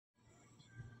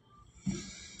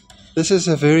This is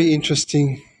a very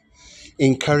interesting,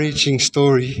 encouraging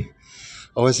story.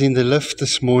 I was in the lift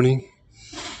this morning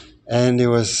and there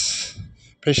was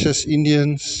precious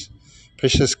Indians,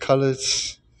 precious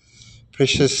coloreds,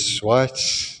 precious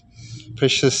whites,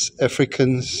 precious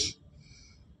Africans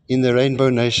in the Rainbow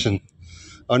Nation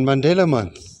on Mandela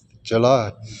Month,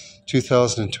 July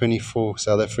 2024,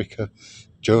 South Africa,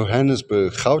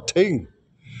 Johannesburg, Gauteng.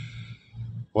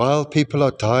 While people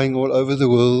are dying all over the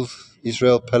world,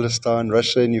 Israel, Palestine,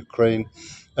 Russia and Ukraine,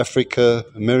 Africa,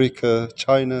 America,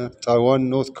 China, Taiwan,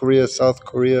 North Korea, South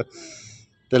Korea,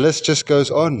 the list just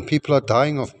goes on. People are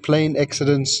dying of plane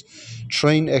accidents,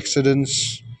 train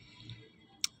accidents,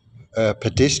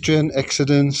 pedestrian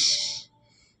accidents.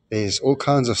 There's all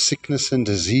kinds of sickness and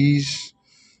disease,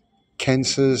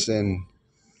 cancers, and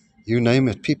you name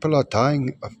it. People are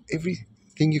dying of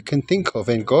everything you can think of.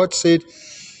 And God said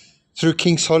through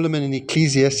King Solomon in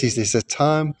Ecclesiastes, there's a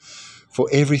time for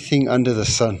everything under the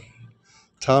sun.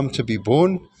 Time to be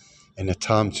born and a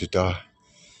time to die.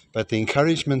 But the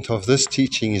encouragement of this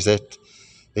teaching is that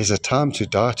there's a time to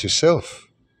die to self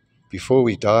before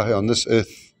we die on this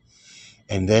earth.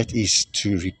 And that is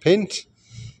to repent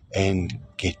and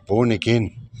get born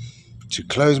again. To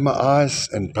close my eyes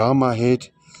and bow my head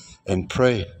and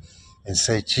pray and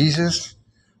say, Jesus,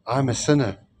 I'm a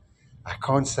sinner. I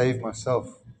can't save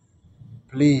myself.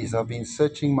 Please, I've been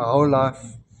searching my whole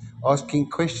life, asking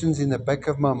questions in the back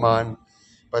of my mind,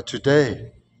 but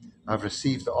today I've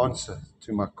received the answer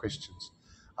to my questions.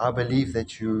 I believe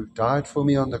that you died for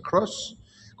me on the cross.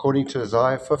 According to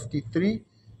Isaiah 53,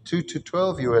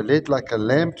 2-12, you were led like a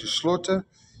lamb to slaughter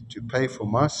to pay for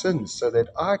my sins, so that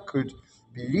I could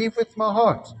believe with my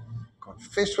heart,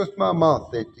 confess with my mouth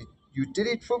that you did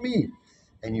it for me,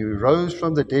 and you rose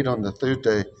from the dead on the third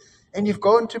day, and you've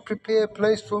gone to prepare a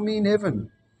place for me in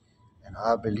heaven. And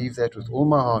I believe that with all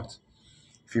my heart.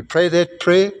 If you pray that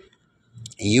prayer,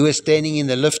 and you were standing in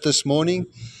the lift this morning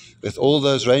with all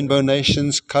those rainbow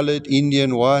nations, colored,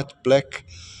 Indian, white, black,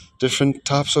 different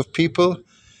types of people,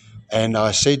 and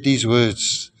I said these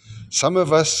words, some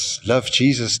of us love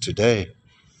Jesus today.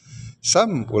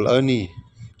 Some will only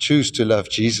choose to love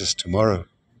Jesus tomorrow.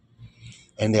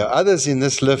 And there are others in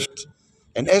this lift.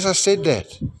 And as I said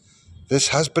that, this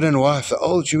husband and wife, the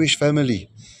old Jewish family,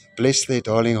 bless their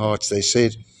darling hearts, they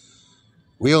said,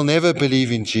 we'll never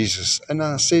believe in Jesus. And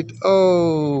I said,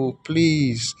 oh,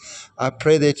 please, I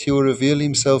pray that he will reveal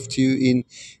himself to you in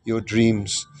your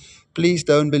dreams. Please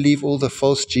don't believe all the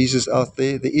false Jesus out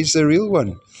there. There is a real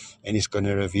one, and he's going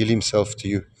to reveal himself to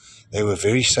you. They were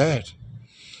very sad.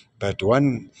 But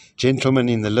one gentleman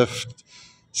in the lift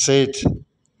said,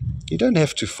 you don't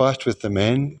have to fight with the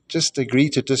man. Just agree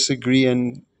to disagree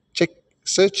and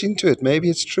search into it. Maybe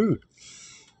it's true.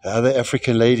 The other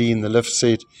African lady in the lift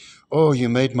said, oh, you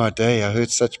made my day. I heard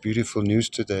such beautiful news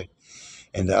today.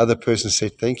 And the other person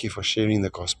said, thank you for sharing the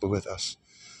gospel with us.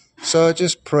 So I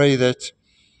just pray that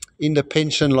in the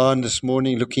pension line this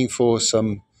morning, looking for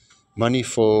some money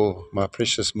for my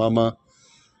precious mama,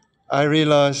 I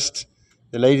realized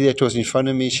the lady that was in front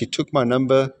of me, she took my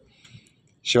number.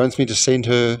 She wants me to send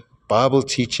her Bible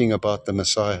teaching about the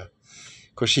Messiah.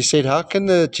 Because she said, how can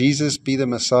the Jesus be the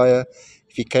Messiah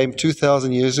if he came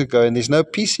 2,000 years ago and there's no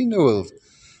peace in the world?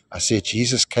 I said,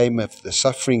 Jesus came as the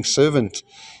suffering servant,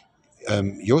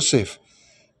 Joseph,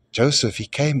 he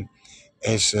came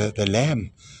as the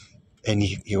lamb, and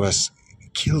he was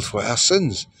killed for our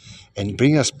sins and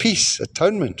bring us peace,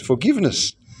 atonement,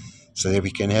 forgiveness, so that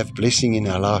we can have blessing in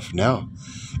our life now,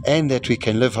 and that we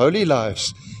can live holy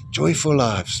lives, joyful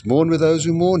lives, mourn with those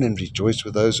who mourn and rejoice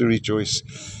with those who rejoice,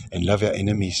 and love our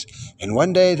enemies. And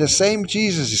one day the same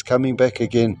Jesus is coming back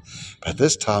again, but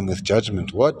this time with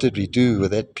judgment. What did we do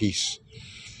with that peace?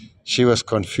 She was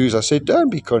confused. I said,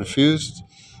 don't be confused.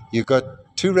 You got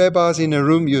two rabbis in a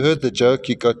room. You heard the joke.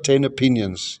 You got 10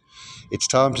 opinions. It's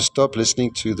time to stop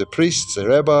listening to the priests, the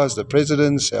rabbis, the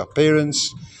presidents, our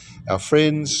parents, our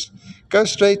friends. Go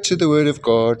straight to the Word of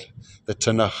God, the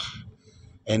Tanakh.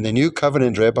 And the New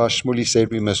Covenant Rabbi Shmuley said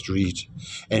we must read.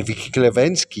 And Vicky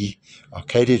Klevansky,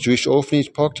 Arcadia Jewish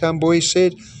Orphanage, Parktown Boy,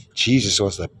 said Jesus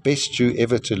was the best Jew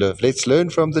ever to live. Let's learn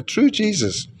from the true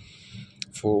Jesus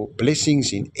for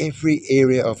blessings in every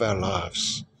area of our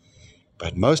lives.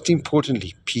 But most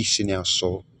importantly, peace in our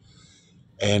soul.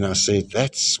 And I said,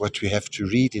 that's what we have to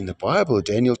read in the Bible,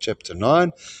 Daniel chapter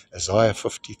 9, Isaiah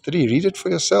 53. Read it for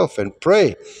yourself and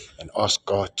pray and ask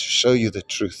God to show you the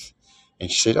truth. And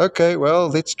she said, okay, well,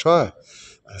 let's try.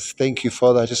 Thank you,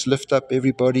 Father. I just lift up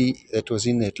everybody that was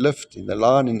in that lift, in the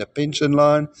line, in the pension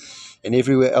line, and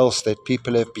everywhere else that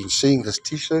people have been seeing this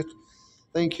T-shirt.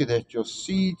 Thank you that your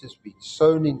seed has been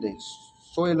sown in the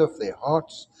soil of their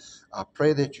hearts. I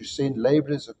pray that you send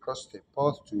laborers across their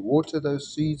path to water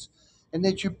those seeds, and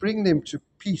that you bring them to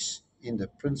peace in the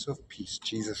Prince of Peace,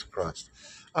 Jesus Christ.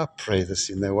 I pray this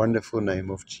in the wonderful name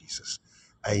of Jesus.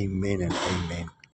 Amen and amen.